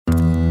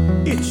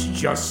It's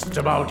just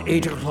about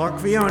 8 o'clock,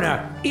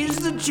 Fiona. Is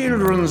the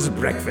children's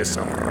breakfast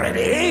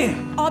ready?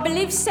 I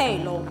believe so,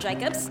 Lord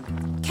Jacobs.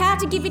 Care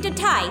to give it a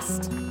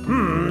taste?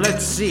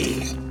 Let's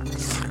see.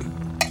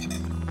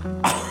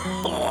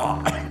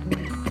 Oh,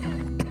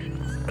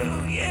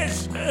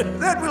 yes,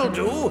 that will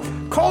do.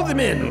 Call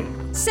them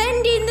in.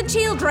 Send in the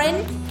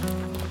children.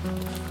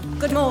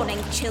 Good morning,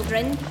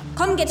 children.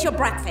 Come get your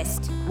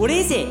breakfast. What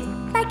is it?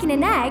 Bacon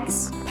and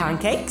eggs.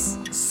 Pancakes?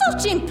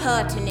 Such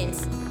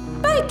impertinence.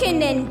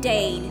 Bacon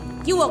indeed.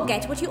 You will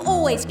get what you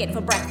always get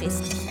for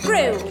breakfast.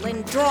 Gruel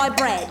and dry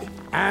bread.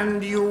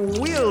 And you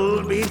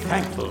will be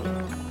thankful.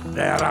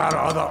 There are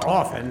other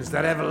orphans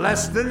that have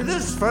less than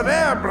this for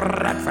their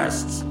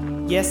breakfasts.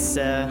 Yes,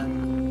 sir.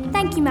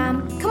 Thank you,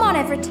 ma'am. Come on,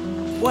 Everett.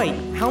 Wait,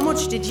 how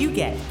much did you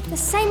get? The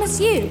same as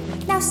you.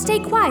 Now stay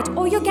quiet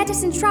or you'll get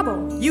us in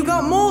trouble. You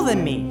got more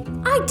than me.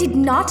 I did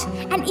not.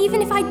 And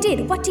even if I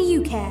did, what do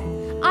you care?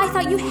 I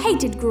thought you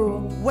hated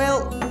gruel.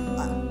 Well,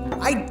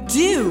 I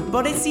do,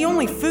 but it's the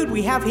only food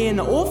we have here in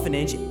the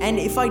orphanage, and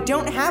if I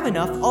don't have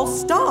enough, I'll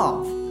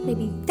starve.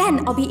 Maybe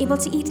then I'll be able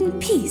to eat in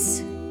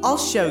peace. I'll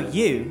show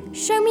you.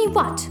 Show me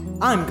what?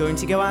 I'm going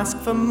to go ask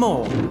for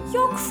more.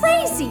 You're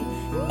crazy!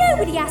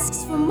 Nobody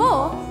asks for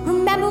more.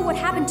 Remember what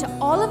happened to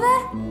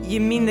Oliver?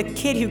 You mean the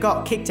kid who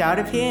got kicked out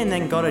of here and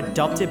then got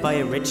adopted by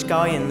a rich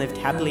guy and lived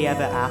happily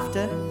ever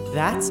after?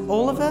 That's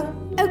Oliver?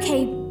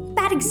 Okay,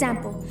 bad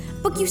example.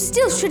 But you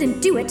still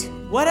shouldn't do it.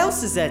 What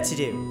else is there to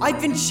do? I've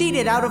been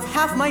cheated out of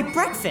half my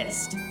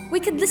breakfast.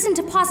 We could listen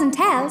to Paws and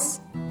Tails.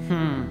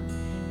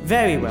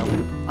 Very well.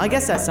 I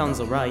guess that sounds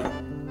alright.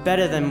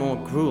 Better than more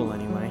gruel,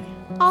 anyway.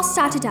 I'll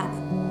start it up.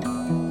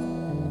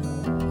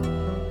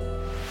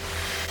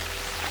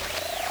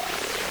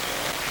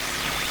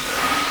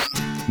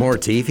 More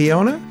tea,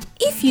 Fiona?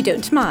 If you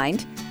don't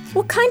mind,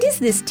 what kind is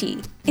this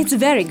tea? It's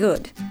very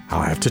good.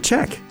 I'll have to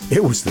check.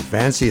 It was the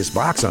fanciest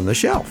box on the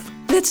shelf.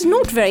 That's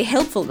not very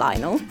helpful,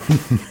 Lionel.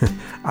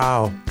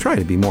 I'll try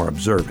to be more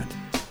observant.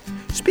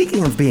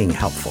 Speaking of being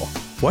helpful,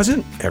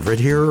 wasn't Everett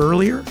here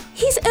earlier?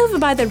 He's over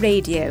by the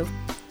radio.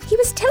 He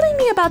was telling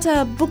me about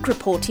a book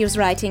report he was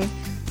writing.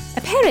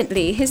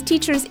 Apparently, his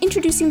teacher is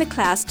introducing the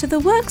class to the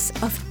works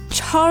of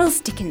Charles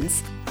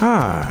Dickens.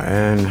 Ah,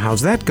 and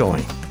how's that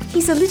going?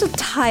 He's a little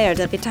tired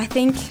of it, I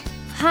think.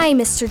 Hi,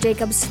 Mr.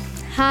 Jacobs.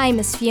 Hi,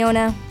 Miss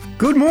Fiona.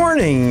 Good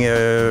morning,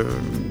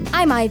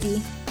 I'm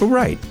Ivy. Oh,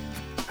 right.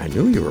 I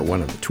knew you were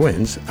one of the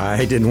twins.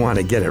 I didn't want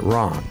to get it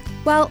wrong.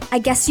 Well, I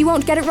guess you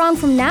won't get it wrong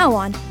from now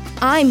on.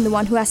 I'm the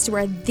one who has to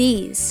wear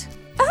these.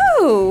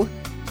 Oh,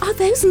 are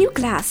those new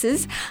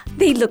glasses?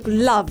 They look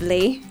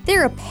lovely.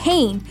 They're a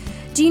pain.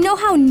 Do you know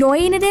how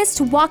annoying it is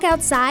to walk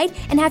outside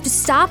and have to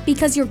stop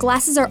because your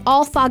glasses are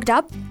all fogged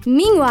up?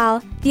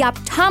 Meanwhile, the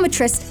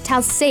optometrist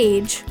tells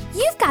Sage,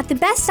 "You've got the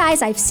best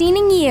eyes I've seen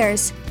in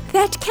years."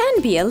 That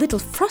can be a little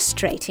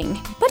frustrating,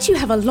 but you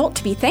have a lot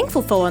to be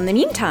thankful for in the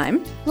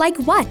meantime. Like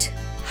what?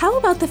 How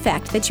about the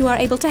fact that you are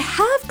able to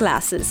have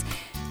glasses?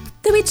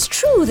 Though it's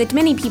true that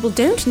many people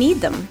don't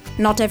need them.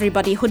 Not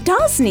everybody who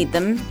does need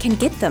them can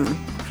get them.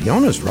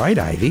 Fiona's right,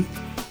 Ivy.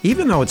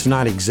 Even though it's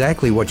not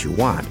exactly what you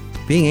want,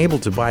 being able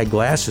to buy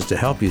glasses to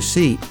help you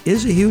see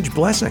is a huge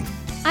blessing.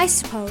 I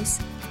suppose.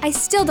 I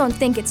still don't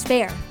think it's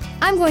fair.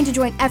 I'm going to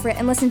join Everett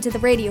and listen to the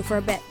radio for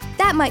a bit.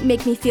 That might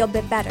make me feel a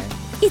bit better.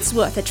 It's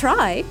worth a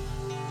try.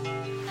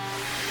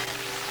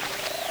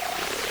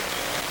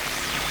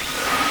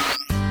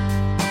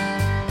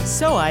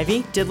 So,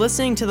 Ivy, did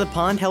listening to the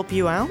pond help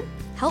you out?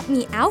 Help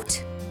me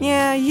out?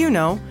 Yeah, you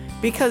know,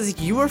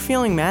 because you were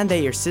feeling mad that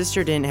your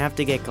sister didn't have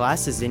to get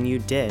glasses and you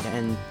did,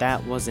 and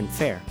that wasn't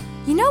fair.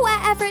 You know what,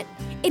 Everett?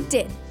 It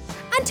did.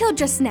 Until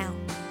just now.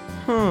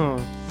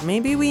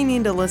 Maybe we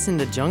need to listen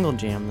to Jungle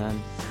Jam then.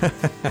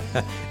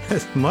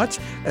 As much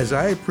as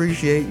I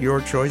appreciate your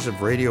choice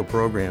of radio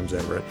programs,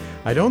 Everett,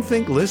 I don't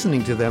think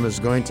listening to them is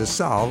going to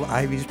solve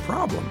Ivy's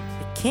problem.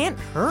 It can't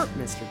hurt,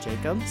 Mr.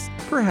 Jacobs.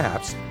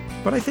 Perhaps,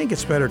 but I think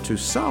it's better to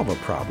solve a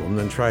problem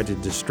than try to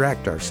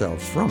distract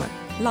ourselves from it.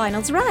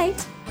 Lionel's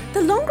right.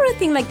 The longer a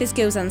thing like this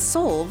goes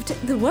unsolved,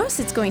 the worse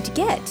it's going to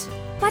get.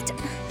 But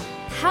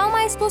how am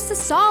I supposed to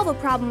solve a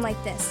problem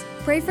like this?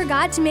 Pray for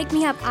God to make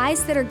me have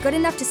eyes that are good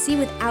enough to see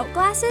without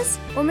glasses?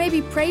 Or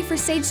maybe pray for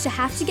Sage to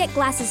have to get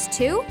glasses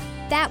too?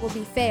 That will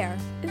be fair.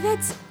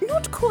 That's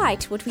not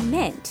quite what we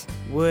meant.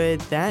 Would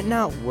that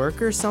not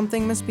work or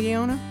something, Miss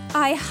Fiona?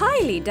 I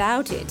highly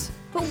doubt it.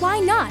 But why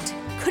not?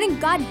 Couldn't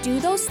God do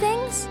those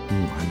things?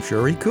 I'm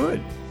sure he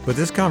could. But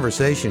this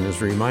conversation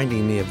is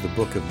reminding me of the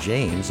book of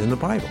James in the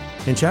Bible.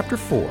 In chapter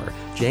 4,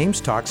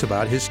 James talks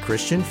about his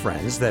Christian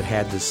friends that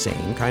had the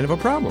same kind of a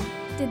problem.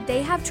 Did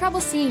they have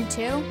trouble seeing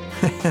too?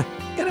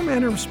 In a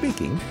manner of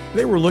speaking,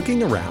 they were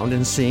looking around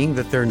and seeing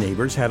that their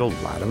neighbors had a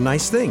lot of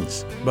nice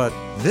things. But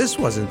this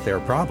wasn't their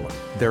problem.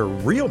 Their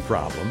real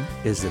problem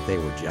is that they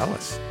were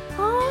jealous.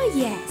 Ah,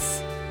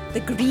 yes.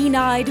 The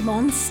green-eyed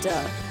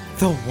monster.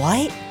 The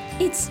what?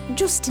 It's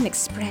just an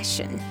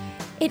expression.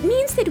 It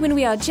means that when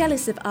we are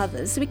jealous of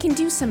others, we can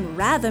do some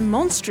rather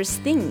monstrous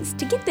things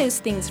to get those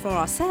things for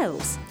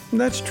ourselves.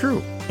 That's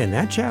true. In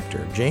that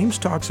chapter, James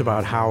talks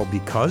about how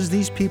because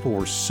these people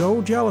were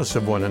so jealous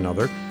of one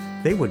another,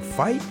 they would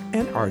fight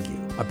and argue.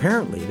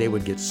 Apparently, they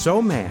would get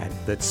so mad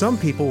that some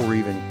people were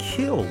even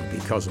killed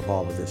because of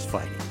all of this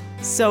fighting.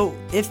 So,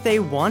 if they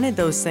wanted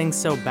those things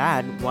so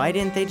bad, why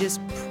didn't they just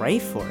pray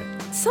for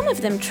it? Some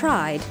of them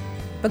tried,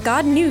 but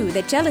God knew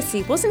that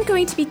jealousy wasn't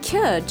going to be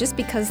cured just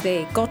because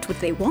they got what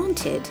they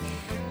wanted.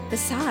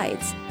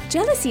 Besides,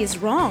 jealousy is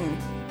wrong,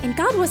 and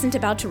God wasn't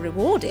about to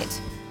reward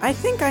it. I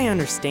think I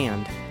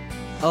understand.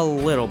 A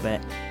little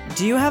bit.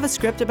 Do you have a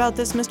script about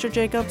this, Mr.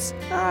 Jacobs?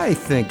 I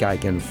think I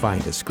can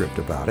find a script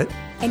about it.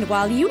 And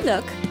while you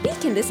look, we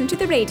can listen to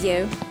the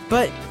radio.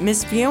 But,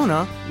 Miss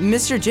Fiona,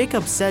 Mr.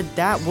 Jacobs said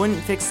that wouldn't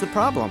fix the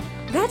problem.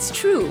 That's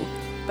true,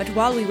 but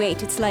while we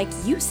wait, it's like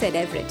you said,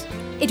 Everett.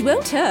 It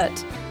won't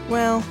hurt.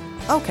 Well,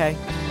 okay.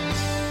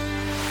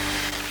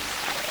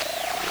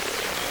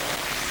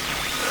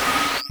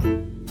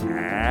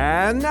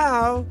 And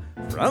now,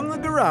 from the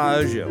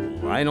garage of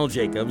Lionel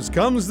Jacobs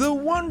comes the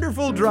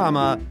wonderful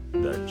drama,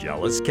 The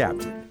Jealous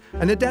Captain,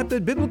 an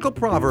adapted biblical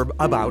proverb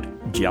about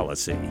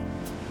jealousy.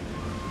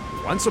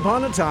 Once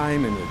upon a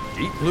time in the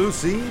deep blue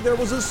sea, there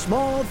was a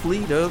small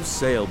fleet of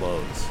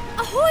sailboats.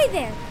 Ahoy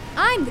there!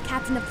 I'm the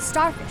captain of the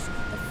Starfish,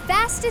 the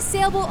fastest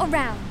sailboat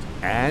around.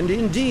 And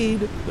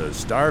indeed, the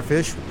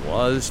Starfish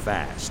was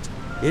fast.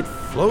 It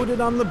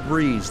floated on the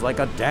breeze like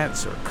a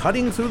dancer,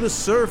 cutting through the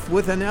surf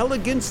with an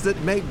elegance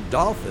that made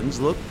dolphins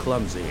look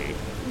clumsy.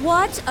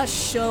 What a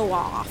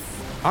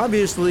show-off.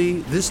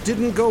 Obviously, this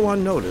didn't go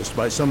unnoticed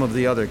by some of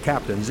the other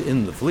captains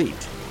in the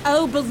fleet.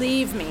 Oh,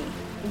 believe me,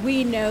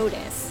 we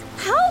notice.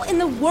 How in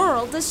the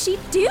world does she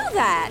do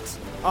that?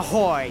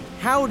 Ahoy!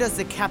 How does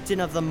the captain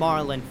of the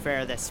Marlin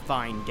fare this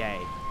fine day?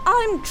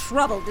 I'm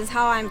troubled is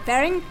how I'm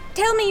faring.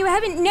 Tell me you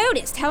haven't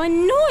noticed how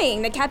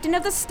annoying the captain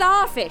of the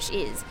Starfish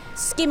is,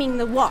 skimming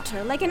the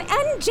water like an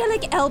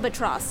angelic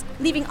albatross,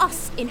 leaving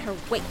us in her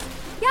wake.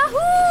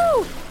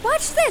 Yahoo!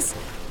 Watch this!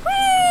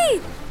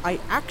 Whee! I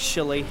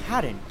actually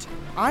hadn't.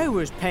 I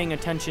was paying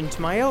attention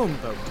to my own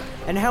boat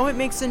and how it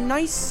makes a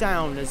nice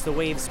sound as the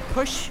waves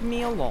push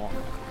me along.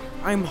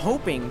 I'm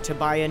hoping to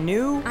buy a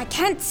new... I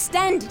can't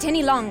stand it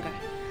any longer.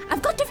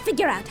 I've got to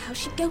figure out how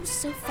she goes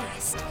so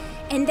fast,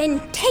 and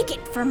then take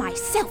it for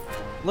myself.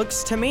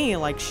 Looks to me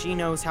like she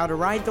knows how to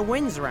ride the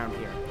winds around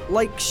here.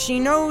 Like she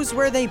knows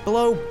where they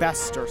blow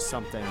best or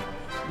something.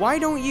 Why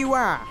don't you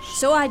ask?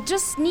 So I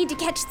just need to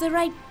catch the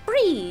right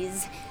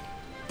breeze.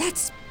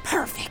 That's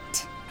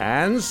perfect.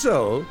 And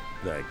so,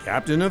 the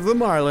captain of the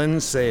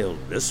Marlin sailed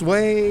this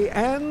way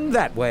and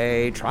that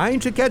way, trying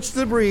to catch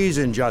the breeze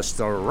in just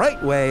the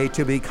right way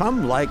to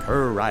become like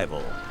her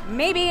rival.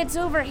 Maybe it's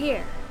over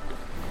here.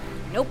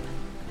 Nope.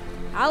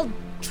 I'll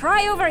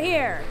try over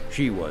here.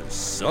 She was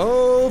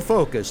so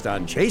focused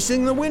on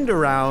chasing the wind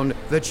around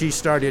that she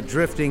started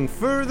drifting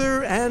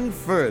further and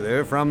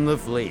further from the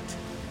fleet.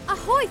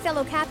 Ahoy,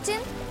 fellow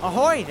captain!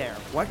 Ahoy there!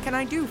 What can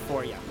I do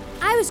for you?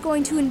 I was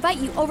going to invite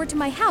you over to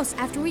my house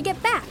after we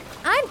get back.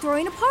 I'm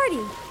throwing a party.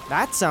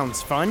 That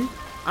sounds fun.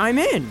 I'm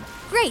in.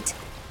 Great.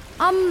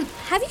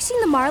 Have you seen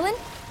the Marlin?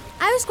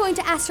 I was going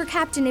to ask her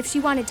captain if she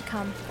wanted to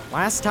come.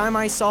 Last time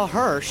I saw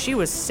her, she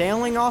was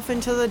sailing off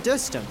into the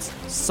distance.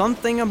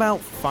 Something about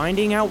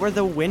finding out where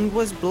the wind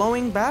was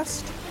blowing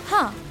best?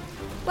 Huh.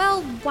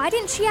 Well, why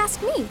didn't she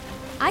ask me?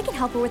 I can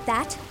help her with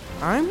that.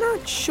 I'm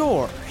not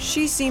sure.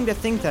 She seemed to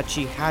think that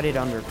she had it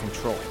under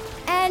control.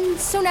 And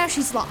so now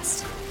she's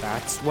lost.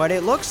 That's what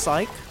it looks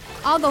like.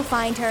 I'll go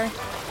find her.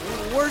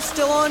 We're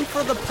still on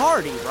for the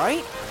party,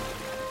 right?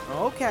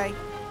 Okay.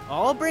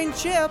 I'll bring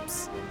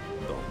chips.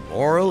 The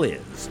moral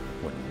is,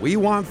 when we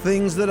want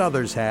things that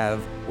others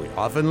have, we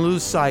often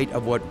lose sight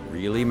of what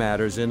really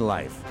matters in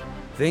life.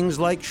 Things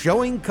like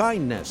showing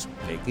kindness,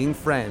 making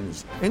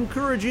friends,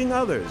 encouraging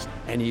others,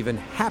 and even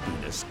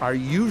happiness are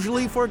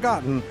usually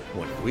forgotten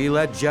when we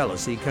let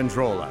jealousy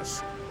control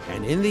us.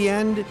 And in the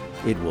end,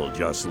 it will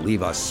just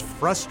leave us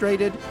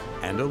frustrated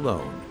and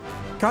alone.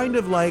 Kind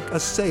of like a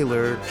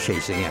sailor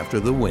chasing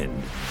after the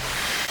wind.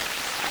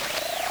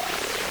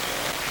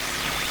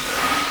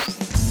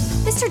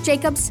 Mr.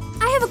 Jacobs,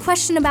 I have a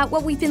question about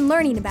what we've been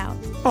learning about.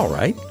 All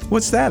right,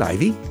 what's that,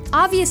 Ivy?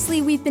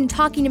 Obviously, we've been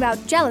talking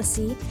about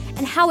jealousy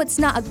and how it's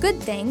not a good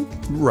thing.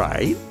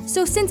 Right.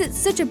 So since it's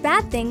such a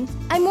bad thing,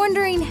 I'm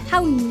wondering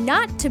how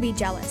not to be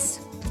jealous.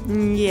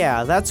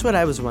 Yeah, that's what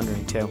I was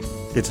wondering too.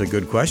 It's a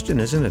good question,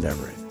 isn't it,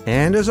 Everett?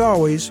 And as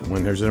always,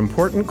 when there's an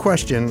important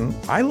question,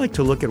 I like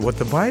to look at what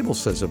the Bible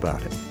says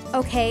about it.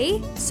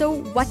 Okay,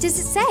 so what does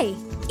it say?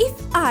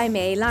 If I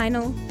may,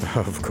 Lionel.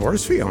 Of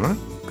course, Fiona.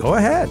 Go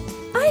ahead.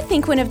 I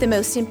think one of the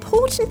most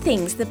important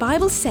things the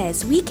Bible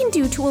says we can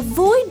do to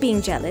avoid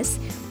being jealous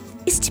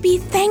is to be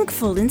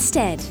thankful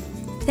instead.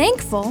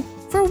 Thankful?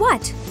 For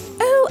what?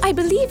 Oh, I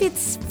believe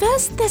it's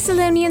 1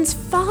 Thessalonians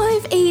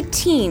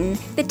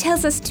 5:18 that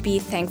tells us to be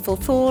thankful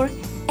for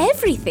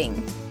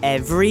everything.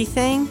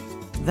 Everything?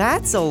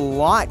 That's a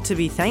lot to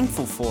be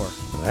thankful for.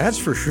 That's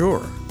for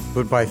sure.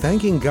 But by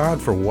thanking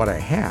God for what I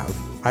have,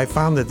 I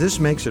found that this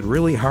makes it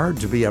really hard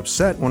to be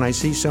upset when I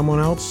see someone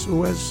else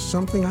who has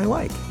something I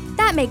like.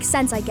 That That makes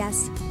sense, I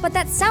guess. But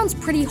that sounds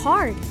pretty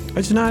hard.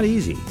 It's not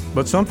easy,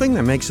 but something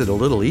that makes it a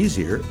little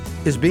easier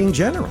is being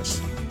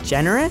generous.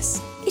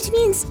 Generous? It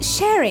means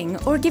sharing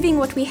or giving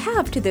what we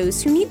have to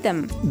those who need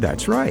them.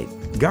 That's right.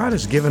 God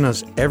has given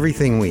us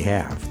everything we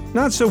have,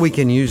 not so we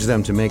can use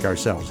them to make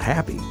ourselves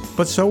happy,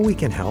 but so we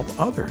can help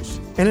others.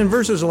 And in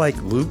verses like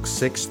Luke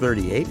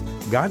 6:38,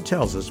 God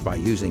tells us by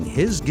using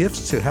His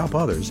gifts to help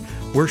others,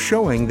 we're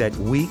showing that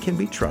we can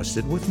be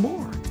trusted with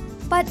more.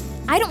 But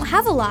I don't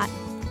have a lot.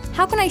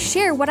 How can I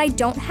share what I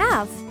don't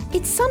have?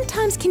 It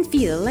sometimes can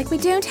feel like we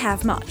don't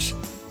have much.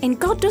 And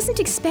God doesn't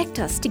expect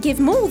us to give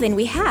more than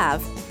we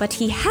have, but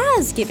He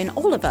has given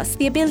all of us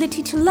the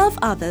ability to love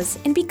others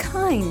and be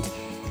kind.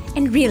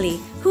 And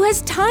really, who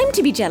has time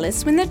to be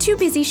jealous when they're too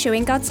busy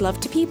showing God's love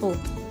to people?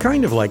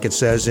 Kind of like it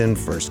says in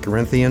 1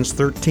 Corinthians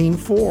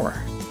 13:4.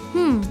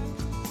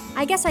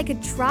 I guess I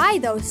could try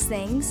those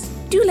things.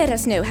 Do let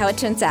us know how it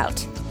turns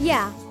out.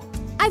 Yeah.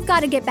 I've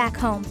got to get back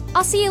home.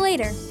 I'll see you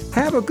later.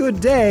 Have a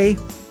good day.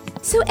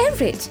 So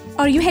Everett,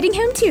 are you heading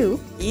home too?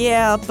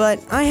 Yeah, but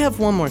I have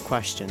one more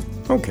question.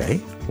 Okay,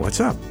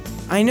 what's up?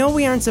 I know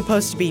we aren't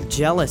supposed to be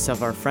jealous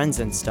of our friends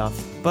and stuff,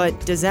 but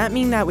does that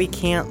mean that we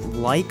can't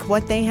like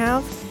what they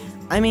have?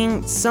 I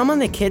mean, some of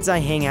the kids I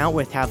hang out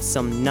with have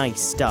some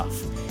nice stuff.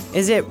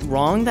 Is it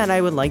wrong that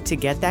I would like to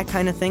get that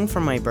kind of thing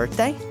for my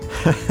birthday?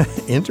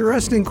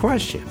 Interesting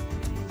question.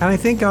 And I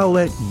think I'll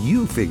let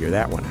you figure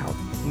that one out.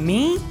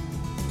 Me?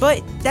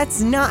 But that's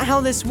not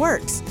how this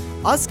works.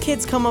 Us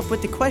kids come up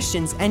with the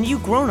questions, and you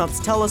grown-ups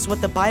tell us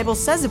what the Bible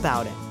says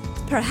about it.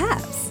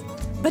 Perhaps.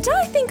 But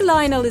I think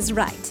Lionel is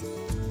right.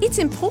 It's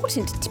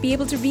important to be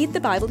able to read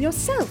the Bible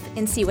yourself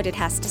and see what it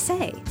has to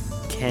say.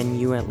 Can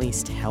you at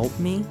least help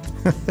me?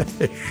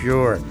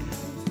 Sure.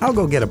 I'll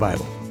go get a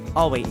Bible.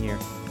 I'll wait here.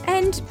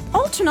 And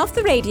I'll turn off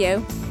the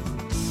radio.